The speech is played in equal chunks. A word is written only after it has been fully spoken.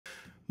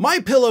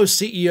MyPillow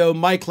CEO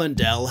Mike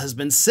Lindell has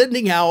been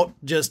sending out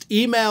just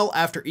email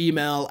after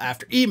email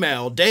after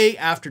email, day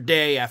after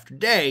day after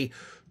day,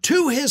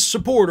 to his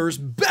supporters,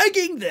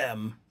 begging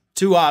them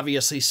to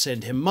obviously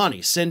send him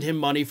money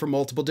for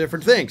multiple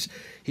different things.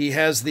 He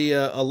has the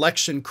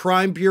Election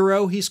Crime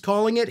Bureau, he's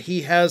calling it.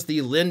 He has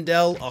the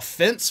Lindell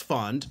Offense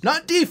Fund,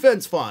 not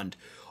Defense Fund,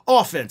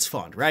 Offense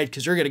Fund, right?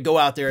 Because you're going to go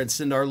out there and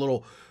send our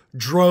little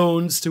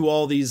drones to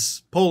all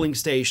these polling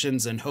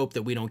stations and hope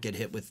that we don't get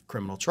hit with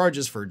criminal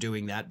charges for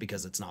doing that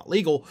because it's not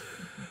legal.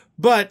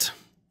 But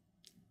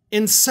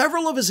in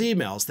several of his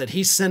emails that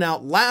he sent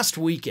out last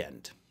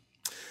weekend,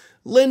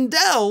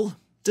 Lindell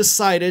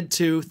decided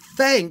to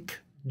thank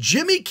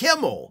Jimmy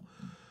Kimmel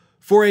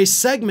for a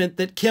segment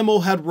that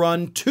Kimmel had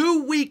run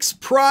 2 weeks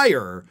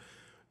prior,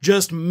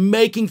 just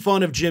making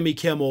fun of Jimmy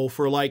Kimmel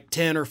for like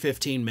 10 or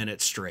 15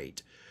 minutes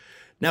straight.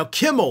 Now,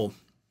 Kimmel,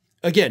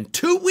 again,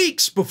 2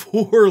 weeks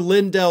before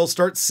Lindell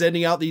starts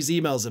sending out these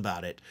emails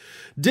about it,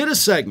 did a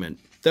segment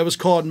that was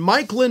called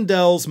Mike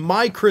Lindell's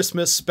My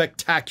Christmas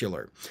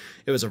Spectacular.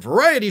 It was a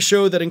variety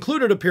show that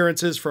included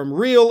appearances from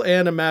real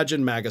and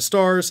imagined MAGA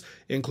stars,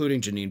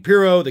 including Jeanine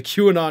Pirro, the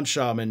QAnon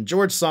shaman,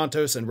 George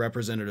Santos, and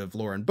Representative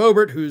Lauren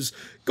Boebert, whose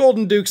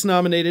Golden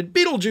Dukes-nominated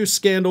Beetlejuice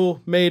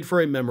scandal made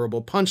for a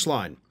memorable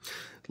punchline.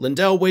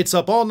 Lindell waits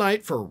up all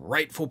night for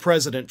rightful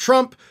President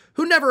Trump,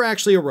 who never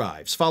actually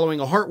arrives. Following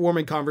a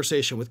heartwarming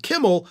conversation with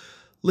Kimmel,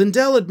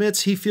 Lindell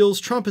admits he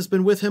feels Trump has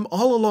been with him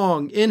all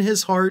along, in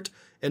his heart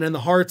and in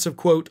the hearts of,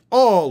 quote,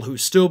 all who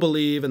still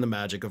believe in the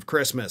magic of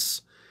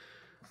Christmas.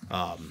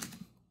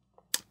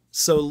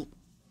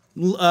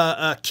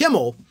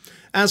 Kimmel,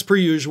 as per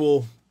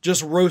usual,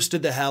 just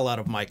roasted the hell out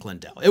of Mike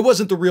Lindell. It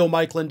wasn't the real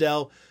Mike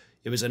Lindell.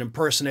 It was an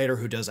impersonator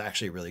who does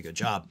actually a really good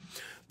job.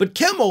 But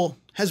Kimmel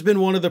has been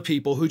one of the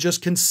people who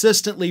just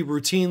consistently,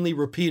 routinely,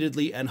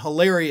 repeatedly, and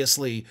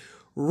hilariously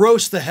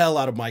roast the hell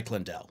out of Mike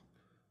Lindell.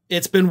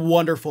 It's been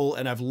wonderful,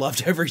 and I've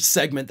loved every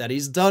segment that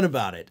he's done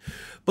about it.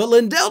 But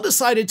Lindell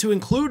decided to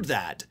include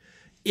that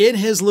in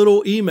his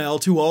little email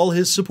to all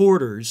his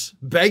supporters,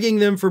 begging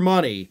them for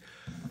money.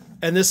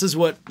 And this is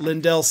what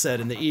Lindell said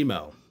in the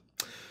email.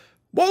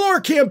 While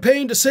our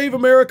campaign to save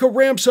America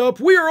ramps up,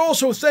 we are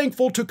also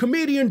thankful to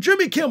comedian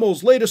Jimmy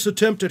Kimmel's latest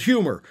attempt at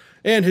humor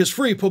and his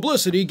free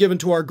publicity given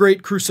to our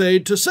great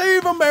crusade to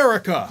save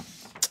America.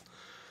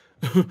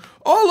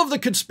 All of the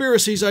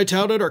conspiracies I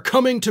touted are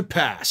coming to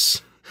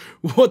pass.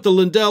 What the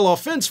Lindell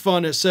Offense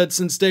Fund has said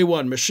since day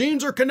one,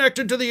 machines are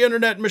connected to the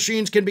internet,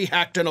 machines can be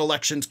hacked, and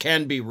elections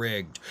can be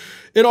rigged.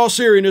 In all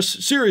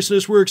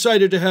seriousness, we're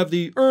excited to have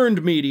the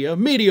earned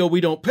media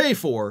we don't pay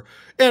for,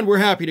 and we're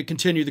happy to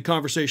continue the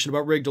conversation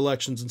about rigged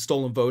elections and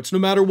stolen votes, no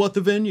matter what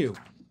the venue.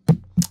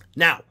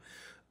 Now,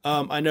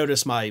 I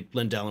noticed my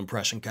Lindell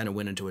impression kind of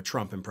went into a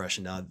Trump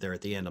impression there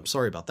at the end. I'm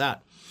sorry about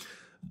that.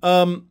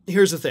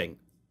 Here's the thing.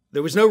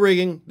 There was no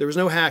rigging. There was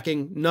no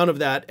hacking. None of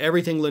that.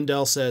 Everything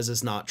Lindell says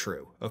is not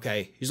true.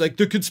 Okay. He's like,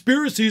 the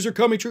conspiracies are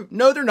coming true.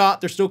 No, they're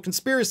not. They're still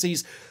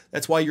conspiracies.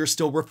 That's why you're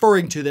still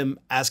referring to them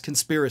as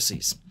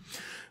conspiracies.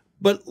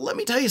 But let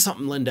me tell you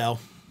something, Lindell.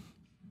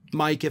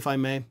 Mike, if I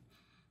may.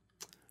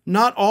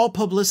 Not all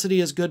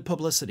publicity is good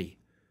publicity.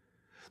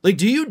 Like,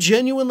 do you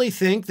genuinely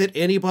think that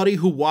anybody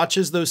who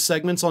watches those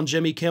segments on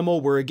Jimmy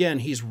Kimmel, where again,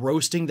 he's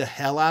roasting the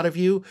hell out of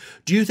you,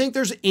 do you think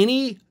there's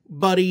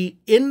anybody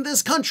in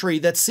this country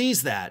that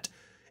sees that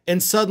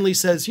and suddenly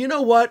says, you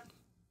know what?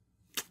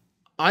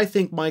 I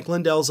think Mike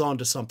Lindell's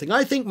onto something.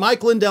 I think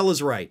Mike Lindell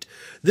is right.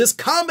 This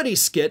comedy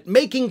skit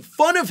making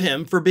fun of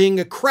him for being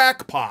a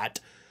crackpot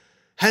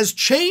has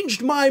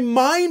changed my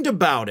mind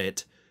about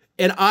it,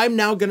 and I'm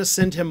now going to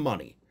send him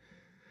money.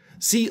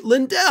 See,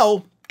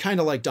 Lindell,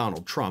 kind of like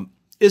Donald Trump,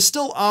 is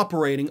still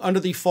operating under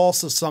the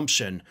false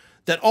assumption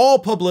that all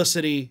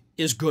publicity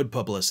is good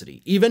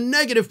publicity. Even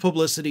negative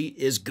publicity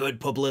is good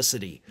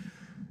publicity.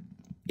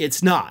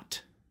 It's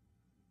not.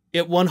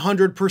 It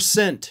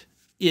 100%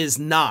 is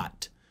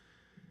not.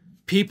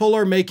 People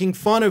are making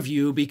fun of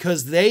you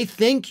because they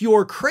think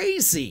you're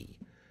crazy.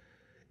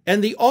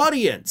 And the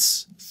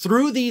audience,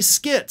 through these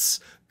skits,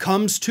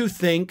 comes to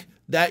think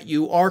that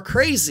you are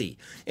crazy.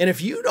 And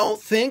if you don't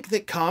think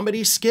that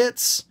comedy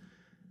skits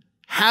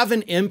have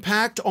an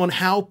impact on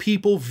how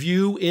people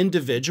view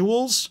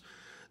individuals,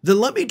 then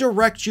let me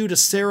direct you to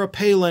Sarah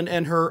Palin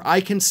and her "I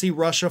can see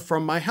Russia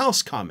from my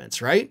house"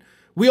 comments, right?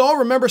 We all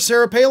remember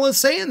Sarah Palin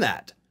saying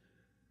that.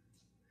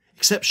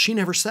 Except she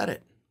never said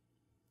it.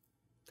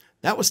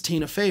 That was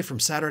Tina Fey from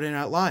Saturday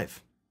Night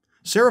Live.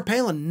 Sarah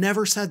Palin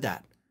never said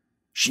that.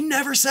 She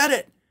never said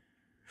it.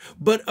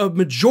 But a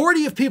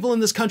majority of people in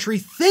this country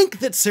think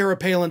that Sarah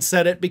Palin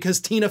said it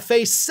because Tina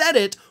Fey said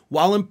it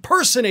while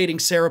impersonating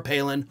Sarah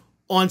Palin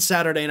on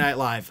Saturday Night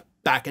Live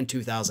back in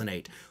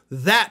 2008.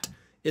 That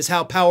is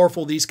how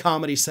powerful these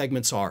comedy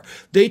segments are.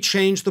 They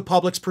change the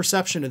public's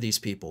perception of these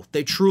people.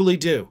 They truly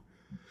do.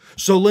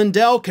 So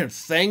Lindell can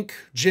thank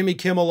Jimmy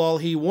Kimmel all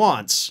he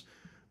wants,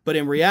 but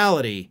in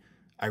reality,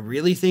 I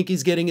really think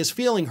he's getting his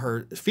feelings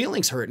hurt,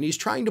 and he's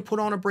trying to put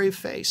on a brave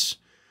face.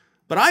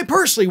 But I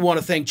personally want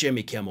to thank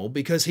Jimmy Kimmel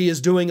because he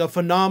is doing a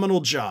phenomenal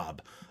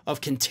job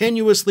of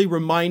continuously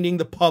reminding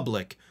the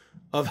public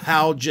of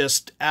how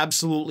just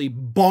absolutely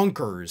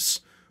bonkers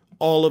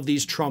all of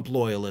these Trump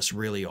loyalists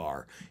really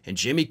are. And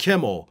Jimmy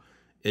Kimmel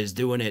is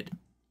doing it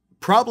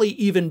probably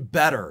even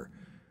better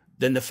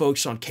than the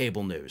folks on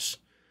cable news.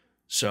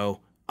 So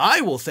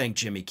I will thank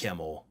Jimmy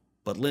Kimmel,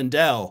 but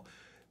Lindell,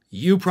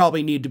 you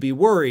probably need to be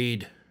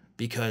worried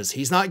because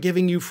he's not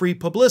giving you free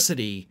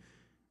publicity.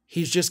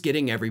 He's just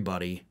getting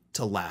everybody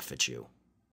to laugh at you.